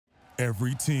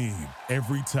Every team,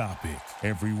 every topic,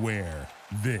 everywhere.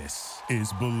 This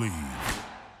is Believe.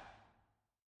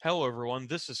 Hello, everyone.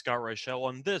 This is Scott Reichel,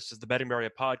 and this is the Betting Area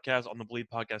Podcast on the Believe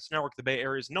Podcast Network, the Bay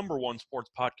Area's #1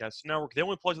 sports podcast network, the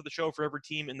only place with the show for every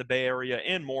team in the Bay Area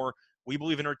and more. We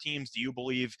believe in our teams. Do you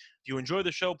believe? If you enjoy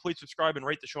the show, please subscribe and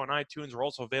rate the show on iTunes. We're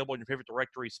also available in your favorite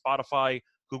directory, Spotify,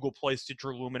 Google Play,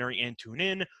 Stitcher, Luminary, and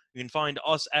TuneIn. You can find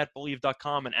us at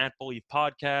Believe.com and at Believe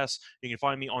Podcasts. You can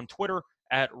find me on Twitter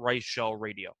at Reichel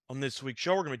Radio. On this week's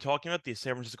show, we're going to be talking about the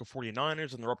San Francisco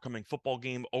 49ers and their upcoming football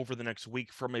game over the next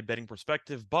week from a betting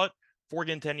perspective. But before we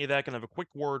get into any of that, I'm going to have a quick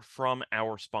word from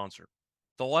our sponsor.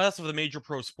 The last of the major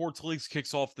pro sports leagues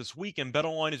kicks off this week, and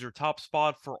BetOnline is your top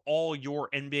spot for all your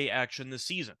NBA action this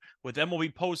season. With MLB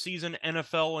postseason,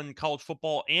 NFL and college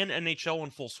football, and NHL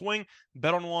in full swing,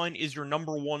 BetOnline is your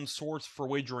 #1 source for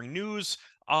wagering news,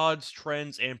 odds,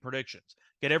 trends, and predictions.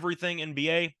 Get everything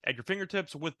NBA at your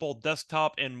fingertips with both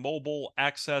desktop and mobile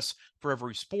access for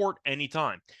every sport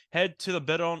anytime. Head to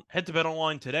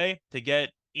BetOnline today to get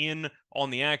in on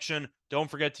the action. Don't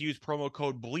forget to use promo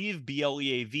code BLEAV,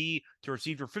 BLEAV, to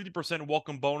receive your 50%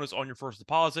 welcome bonus on your first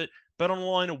deposit.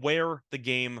 BetOnline, where the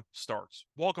game starts.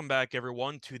 Welcome back,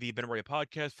 everyone, to the Ben Ray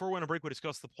Podcast. Before we went on a break, we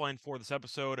discussed the plan for this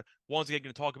episode. Once again,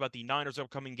 going to talk about the Niners'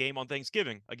 upcoming game on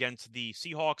Thanksgiving against the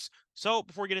Seahawks. So,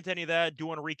 before we get into any of that, do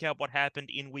want to recap what happened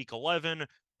in Week 11.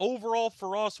 Overall,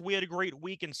 for us, we had a great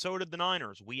week, and so did the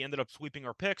Niners. We ended up sweeping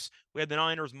our picks. We had the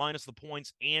Niners minus the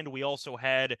points, and we also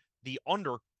had the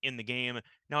under in the game.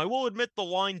 Now, I will admit the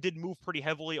line did move pretty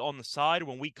heavily on the side.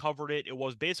 When we covered it, it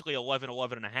was basically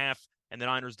 11.5, and the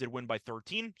Niners did win by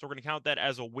 13. So we're going to count that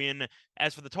as a win.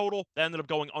 As for the total, that ended up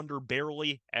going under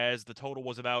barely, as the total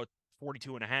was about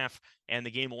 42.5, and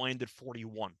the game landed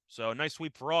 41. So nice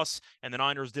sweep for us, and the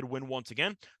Niners did win once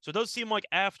again. So it does seem like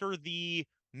after the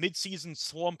midseason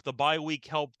slump, the bye week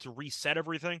helped to reset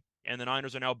everything, and the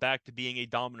Niners are now back to being a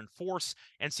dominant force.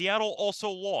 And Seattle also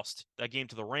lost that game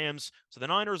to the Rams, so the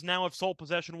Niners now have sole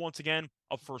possession once again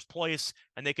of first place,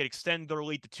 and they could extend their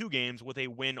lead to 2 games with a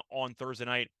win on Thursday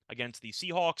night against the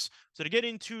Seahawks. So to get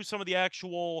into some of the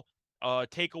actual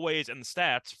takeaways and the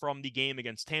stats from the game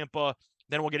against Tampa,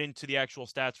 then we'll get into the actual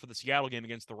stats for the Seattle game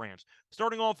against the Rams.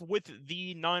 Starting off with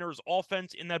the Niners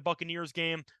offense in that Buccaneers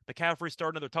game, McCaffrey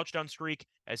started another touchdown streak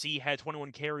as he had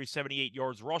 21 carries, 78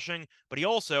 yards rushing, but he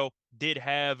also did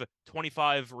have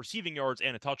 25 receiving yards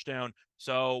and a touchdown.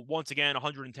 So once again,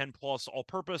 110 plus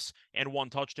all-purpose and 1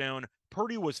 touchdown.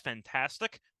 Purdy was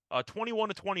fantastic.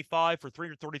 21-25 for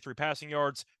 333 passing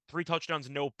yards, 3 touchdowns,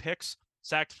 no picks,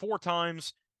 sacked 4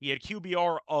 times. He had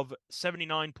QBR of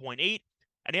 79.8.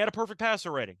 And he had a perfect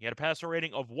passer rating. He had a passer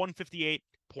rating of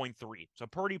 158.3. So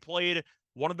Purdy played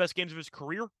one of the best games of his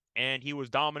career, and he was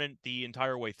dominant the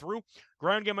entire way through.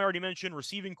 Ground game, I already mentioned.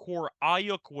 Receiving core,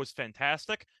 Ayuk was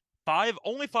fantastic.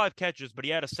 Only 5 catches, but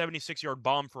he had a 76-yard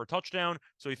bomb for a touchdown,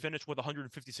 so he finished with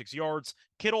 156 yards.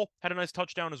 Kittle had a nice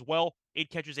touchdown as well. 8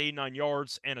 catches, 89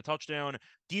 yards, and a touchdown.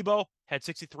 Debo had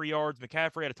 63 yards.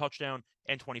 McCaffrey had a touchdown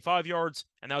and 25 yards,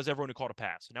 and that was everyone who caught a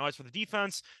pass. Now, as for the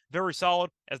defense, very solid,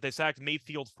 as they sacked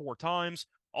Mayfield 4 times.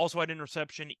 Also had an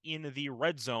interception in the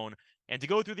red zone. And to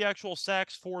go through the actual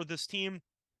sacks for this team,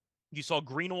 you saw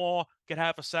Greenlaw get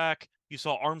half a sack. You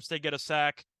saw Armstead get a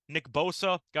sack. Nick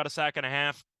Bosa got a sack and a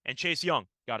half. And Chase Young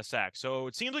got a sack. So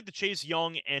it seems like the Chase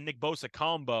Young and Nick Bosa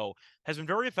combo has been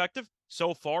very effective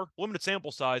so far. Limited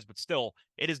sample size, but still,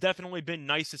 it has definitely been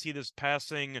nice to see this pass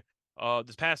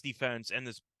defense and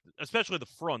this, especially the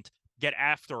front, get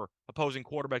after opposing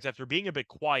quarterbacks after being a bit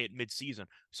quiet midseason.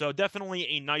 So definitely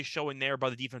a nice showing there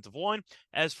by the defensive line.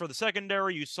 As for the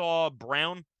secondary, you saw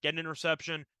Brown get an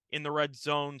interception in the red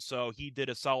zone, so he did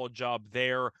a solid job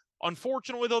there.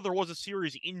 Unfortunately, though, there was a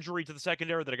serious injury to the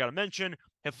secondary that I got to mention.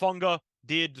 Hufanga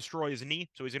did destroy his knee,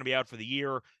 so he's going to be out for the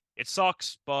year. It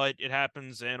sucks, but it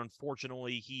happens, and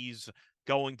unfortunately, he's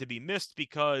going to be missed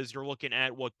because you're looking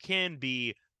at what can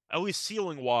be, at least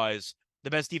ceiling-wise,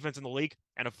 the best defense in the league,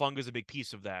 and Hufanga is a big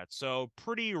piece of that. So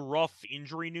pretty rough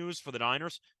injury news for the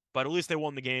Niners, but at least they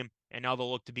won the game, and now they'll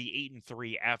look to be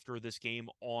 8-3 after this game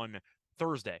on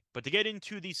Thursday. But to get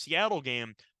into the Seattle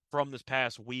game from this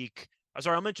past week,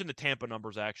 I'll mention the Tampa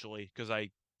numbers, actually, because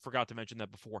I forgot to mention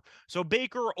that before. So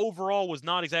Baker overall was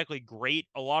not exactly great.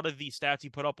 A lot of the stats he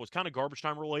put up was kind of garbage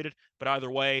time related, but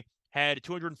either way, had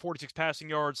 246 passing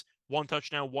yards, 1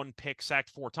 touchdown, 1 pick, sacked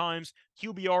 4 times,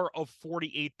 QBR of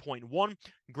 48.1.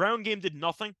 Ground game did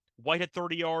nothing. White had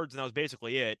 30 yards, and that was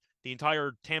basically it. The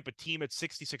entire Tampa team had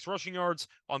 66 rushing yards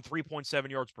on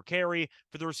 3.7 yards per carry.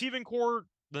 For the receiving core,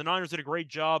 the Niners did a great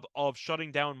job of shutting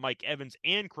down Mike Evans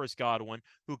and Chris Godwin,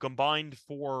 who combined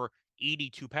for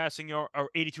 82 passing yard or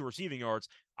 82 receiving yards.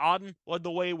 Auden led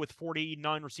the way with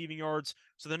 49 receiving yards.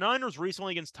 So the Niners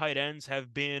recently against tight ends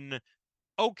have been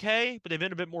okay, but they've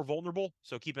been a bit more vulnerable.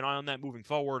 So keep an eye on that moving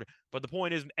forward. But the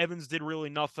point is, Evans did really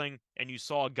nothing, and you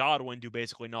saw Godwin do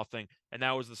basically nothing. And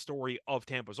that was the story of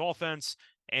Tampa's offense.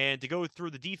 And to go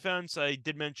through the defense, I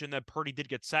did mention that Purdy did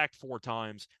get sacked 4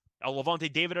 times. Levante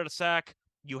David had a sack.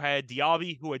 You had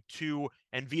Diaby, who had 2,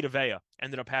 and Vita Vea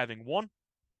ended up having 1.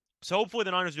 So hopefully the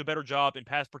Niners do a better job in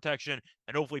pass protection,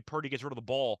 and hopefully Purdy gets rid of the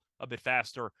ball a bit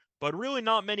faster. But really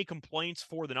not many complaints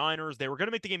for the Niners. They were going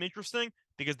to make the game interesting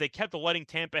because they kept letting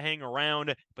Tampa hang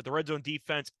around, but the red zone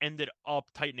defense ended up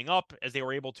tightening up as they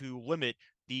were able to limit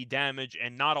the damage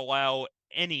and not allow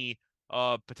any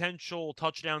potential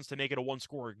touchdowns to make it a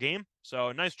one-score game.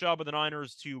 So nice job of the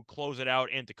Niners to close it out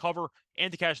and to cover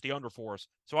and to catch the under for us.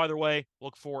 So either way,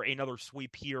 look for another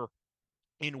sweep here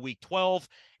in week 12.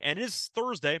 And it is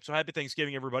Thursday, so happy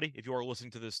Thanksgiving, everybody, if you are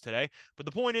listening to this today. But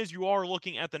the point is, you are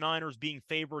looking at the Niners being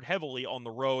favored heavily on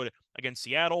the road against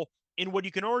Seattle in what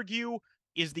you can argue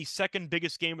is the second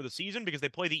biggest game of the season because they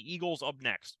play the Eagles up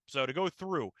next. So to go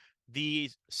through the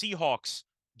Seahawks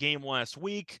game last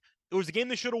week, it was a game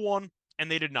they should have won, and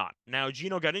they did not. Now,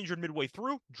 Geno got injured midway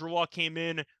through. Drew Lock came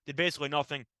in, did basically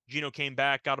nothing. Geno came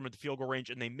back, got him at the field goal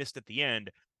range, and they missed at the end.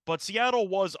 But Seattle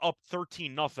was up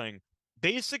 13-0.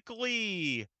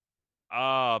 Basically,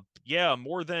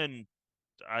 more than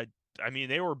I mean,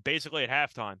 they were basically at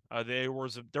halftime. There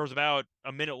was about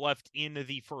a minute left in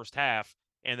the first half,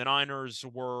 and the Niners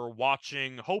were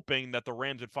watching, hoping that the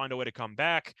Rams would find a way to come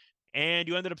back. And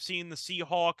you ended up seeing the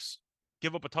Seahawks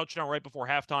give up a touchdown right before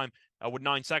halftime with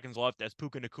 9 seconds left as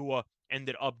Puka Nacua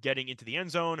ended up getting into the end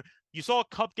zone. You saw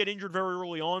Kupp get injured very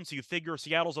early on, so you figure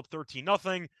Seattle's up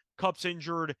 13-0. Kupp's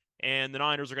injured, and the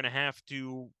Niners are going to have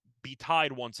to be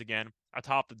tied once again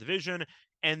atop the division.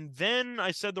 And then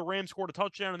I said the Rams scored a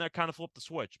touchdown, and that kind of flipped the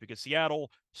switch because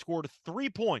Seattle scored 3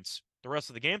 points the rest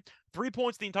of the game. 3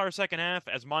 points the entire second half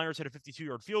as Myers hit a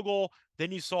 52-yard field goal.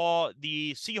 Then you saw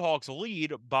the Seahawks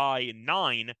lead by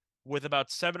 9 with about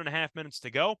 7.5 minutes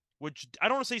to go, which I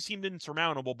don't want to say seemed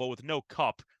insurmountable, but with no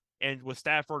Kupp and with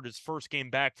Stafford his first game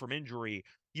back from injury,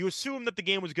 you assume that the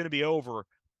game was going to be over.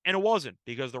 And it wasn't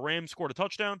because the Rams scored a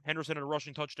touchdown. Henderson had a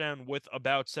rushing touchdown with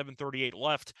about 7:38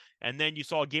 left. And then you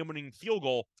saw a game-winning field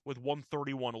goal with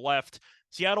 1:31 left.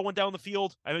 Seattle went down the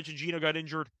field. I mentioned Geno got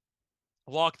injured.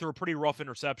 Locke threw a pretty rough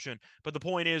interception. But the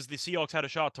point is the Seahawks had a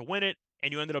shot to win it,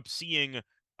 and you ended up seeing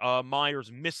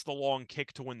Myers miss the long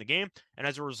kick to win the game. And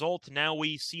as a result, now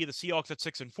we see the Seahawks at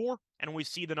 6-4, and we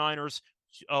see the Niners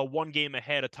 1 game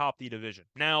ahead atop the division.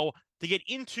 Now, to get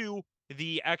into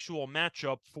the actual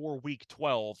matchup for week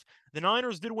 12. The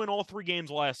Niners did win all 3 games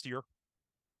last year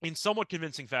in somewhat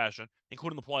convincing fashion,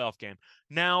 including the playoff game.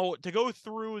 Now, to go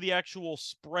through the actual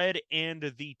spread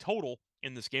and the total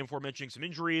in this game before mentioning some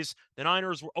injuries, the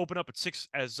Niners were open up at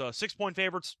 6-point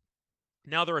favorites.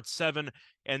 Now they're at 7,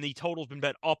 and the total's been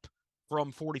bet up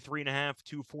from 43.5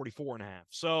 to 44.5.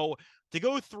 So to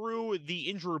go through the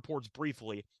injury reports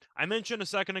briefly, I mentioned a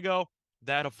second ago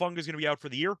that Hufanga is going to be out for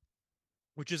the year,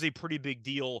 which is a pretty big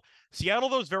deal. Seattle,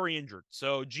 though, is very injured.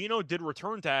 So Geno did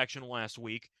return to action last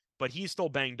week, but he's still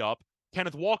banged up.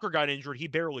 Kenneth Walker got injured. He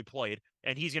barely played,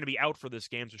 and he's going to be out for this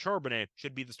game. So Charbonnet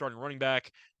should be the starting running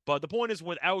back. But the point is,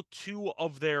 without 2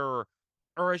 of their,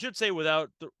 or I should say without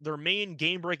their main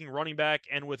game-breaking running back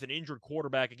and with an injured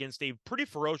quarterback against a pretty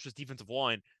ferocious defensive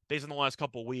line based on the last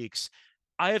couple of weeks,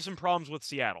 I have some problems with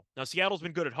Seattle. Now, Seattle's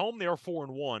been good at home. They are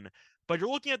 4-1. But you're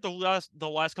looking at the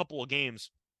last couple of games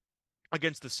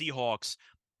against the Seahawks,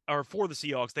 or for the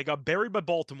Seahawks. They got buried by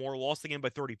Baltimore, lost the game by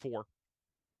 34.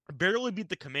 Barely beat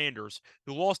the Commanders,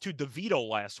 who lost to DeVito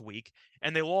last week,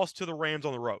 and they lost to the Rams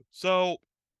on the road. So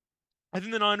I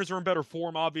think the Niners are in better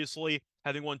form, obviously,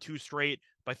 having won 2 straight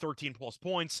by 13-plus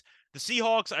points. The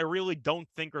Seahawks, I really don't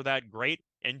think are that great,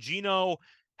 and Geno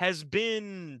has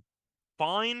been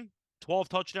fine. 12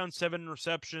 touchdowns, 7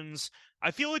 interceptions.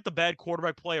 I feel like the bad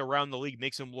quarterback play around the league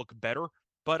makes him look better.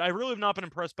 But I really have not been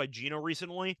impressed by Geno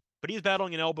recently. But he's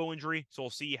battling an elbow injury, so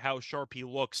we'll see how sharp he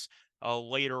looks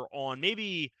later on.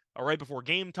 Maybe right before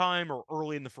game time or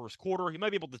early in the first quarter. He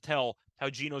might be able to tell how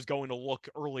Geno's going to look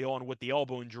early on with the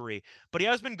elbow injury. But he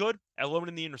has been good at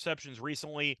limiting the interceptions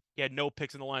recently. He had no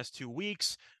picks in the last 2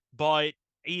 weeks. But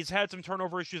he's had some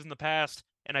turnover issues in the past,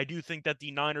 and I do think that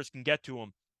the Niners can get to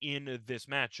him in this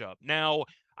matchup. Now,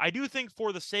 I do think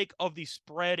for the sake of the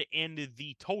spread and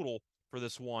the total for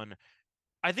this one,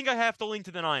 I think I have to lean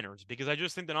to the Niners because I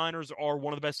just think the Niners are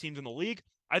one of the best teams in the league.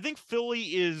 I think Philly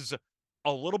is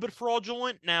a little bit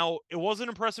fraudulent. Now, it was an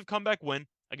impressive comeback win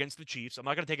against the Chiefs. I'm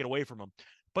not going to take it away from them.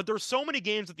 But there's so many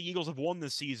games that the Eagles have won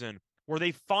this season where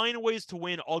they find ways to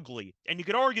win ugly. And you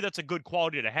could argue that's a good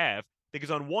quality to have, because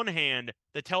on one hand,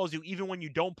 that tells you even when you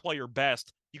don't play your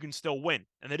best, you can still win.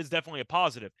 And that is definitely a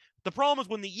positive. The problem is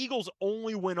when the Eagles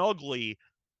only win ugly,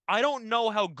 I don't know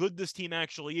how good this team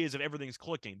actually is if everything's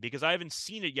clicking, because I haven't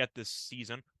seen it yet this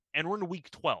season, and we're in week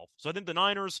 12. So I think the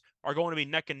Niners are going to be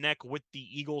neck and neck with the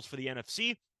Eagles for the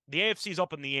NFC. The AFC is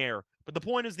up in the air, but the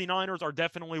point is the Niners are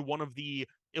definitely one of the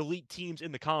elite teams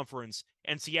in the conference,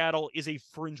 and Seattle is a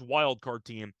fringe wildcard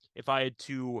team, if I had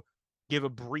to give a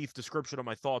brief description of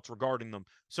my thoughts regarding them.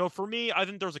 So for me, I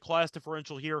think there's a class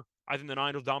differential here. I think the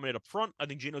Niners dominate up front. I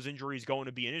think Geno's injury is going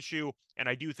to be an issue, and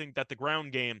I do think that the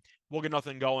ground game will get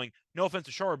nothing going. No offense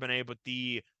to Charbonnet, but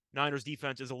the Niners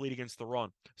defense is elite against the run.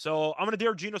 So I'm going to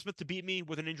dare Geno Smith to beat me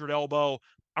with an injured elbow.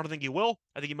 I don't think he will.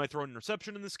 I think he might throw an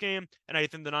interception in this game, and I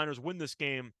think the Niners win this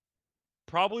game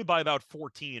probably by about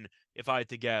 14, if I had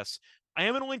to guess. I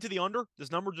am going to lean to the under.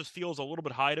 This number just feels a little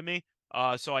bit high to me,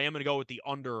 so I am going to go with the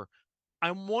under.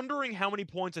 I'm wondering how many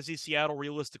points I see Seattle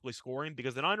realistically scoring,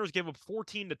 because the Niners gave up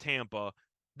 14 to Tampa.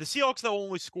 The Seahawks, though,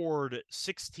 only scored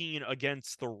 16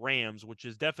 against the Rams, which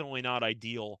is definitely not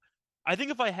ideal. I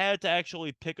think if I had to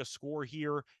actually pick a score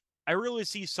here, I really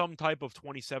see some type of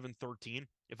 27-13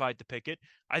 if I had to pick it.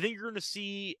 I think you're going to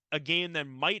see a game that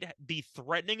might be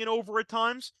threatening and over at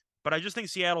times, but I just think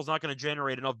Seattle's not going to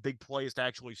generate enough big plays to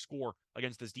actually score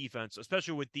against this defense,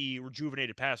 especially with the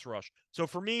rejuvenated pass rush. So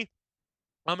for me,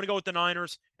 I'm going to go with the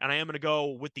Niners, and I am going to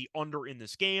go with the under in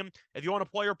this game. If you want a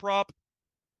player prop,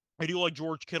 I do like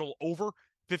George Kittle over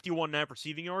 51.5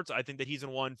 receiving yards. I think that he's in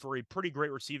one for a pretty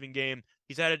great receiving game.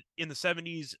 He's had it in the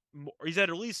 70s. He's had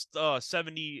at least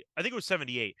 70. I think it was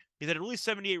 78. He's had at least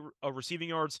 78 receiving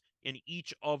yards in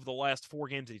each of the last 4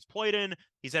 games that he's played in.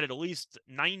 He's had at least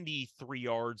 93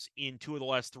 yards in 2 of the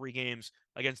last 3 games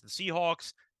against the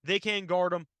Seahawks. They can't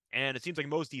guard him, and it seems like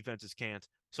most defenses can't.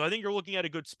 So I think you're looking at a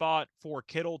good spot for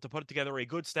Kittle to put together a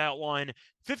good stat line.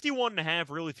 51.5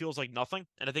 really feels like nothing,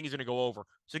 and I think he's going to go over.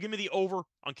 So give me the over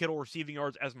on Kittle receiving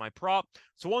yards as my prop.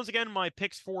 So once again, my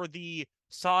picks for the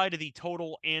side, the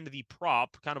total, and the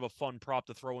prop. Kind of a fun prop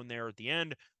to throw in there at the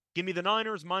end. Give me the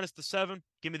Niners minus the 7.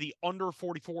 Give me the under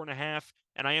 44.5,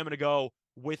 and I am going to go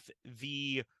with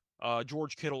the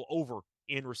George Kittle over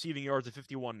in receiving yards at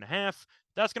 51.5.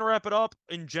 That's going to wrap it up.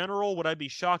 In general, would I be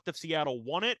shocked if Seattle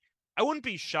won it? I wouldn't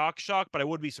be shocked, but I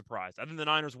would be surprised. I think the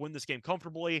Niners win this game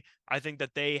comfortably. I think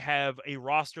that they have a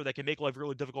roster that can make life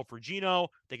really difficult for Geno.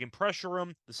 They can pressure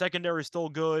him. The secondary is still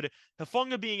good.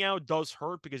 Hufanga being out does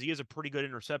hurt because he is a pretty good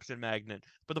interception magnet.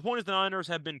 But the point is the Niners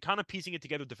have been kind of piecing it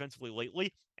together defensively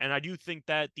lately, and I do think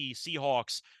that the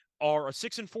Seahawks are a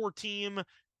 6-4 team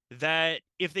that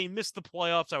if they miss the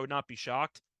playoffs, I would not be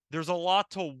shocked. There's a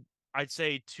lot to, I'd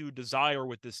say, to desire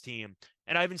with this team,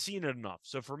 and I haven't seen it enough.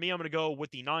 So for me, I'm going to go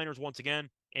with the Niners once again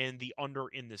and the under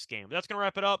in this game. That's going to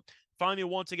wrap it up. Find me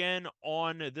once again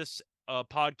on this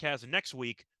podcast next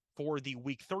week for the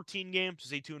Week 13 game, so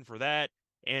stay tuned for that.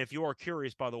 And if you are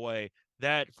curious, by the way,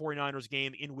 that 49ers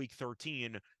game in Week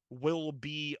 13 will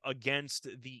be against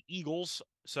the Eagles,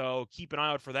 so keep an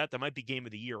eye out for that. That might be game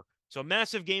of the year. So a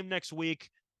massive game next week.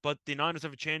 But the Niners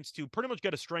have a chance to pretty much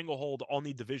get a stranglehold on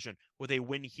the division with a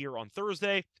win here on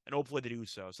Thursday, and hopefully they do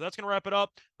so. So that's going to wrap it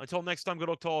up. Until next time, good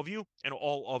luck to all of you and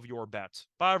all of your bets.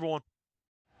 Bye, everyone.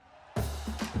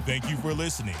 Thank you for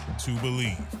listening to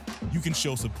Believe. You can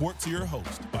show support to your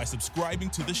host by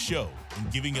subscribing to the show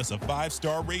and giving us a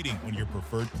 5-star rating on your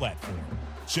preferred platform.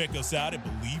 Check us out at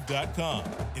Believe.com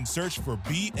and search for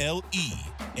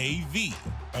BLEAV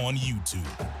on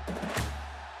YouTube.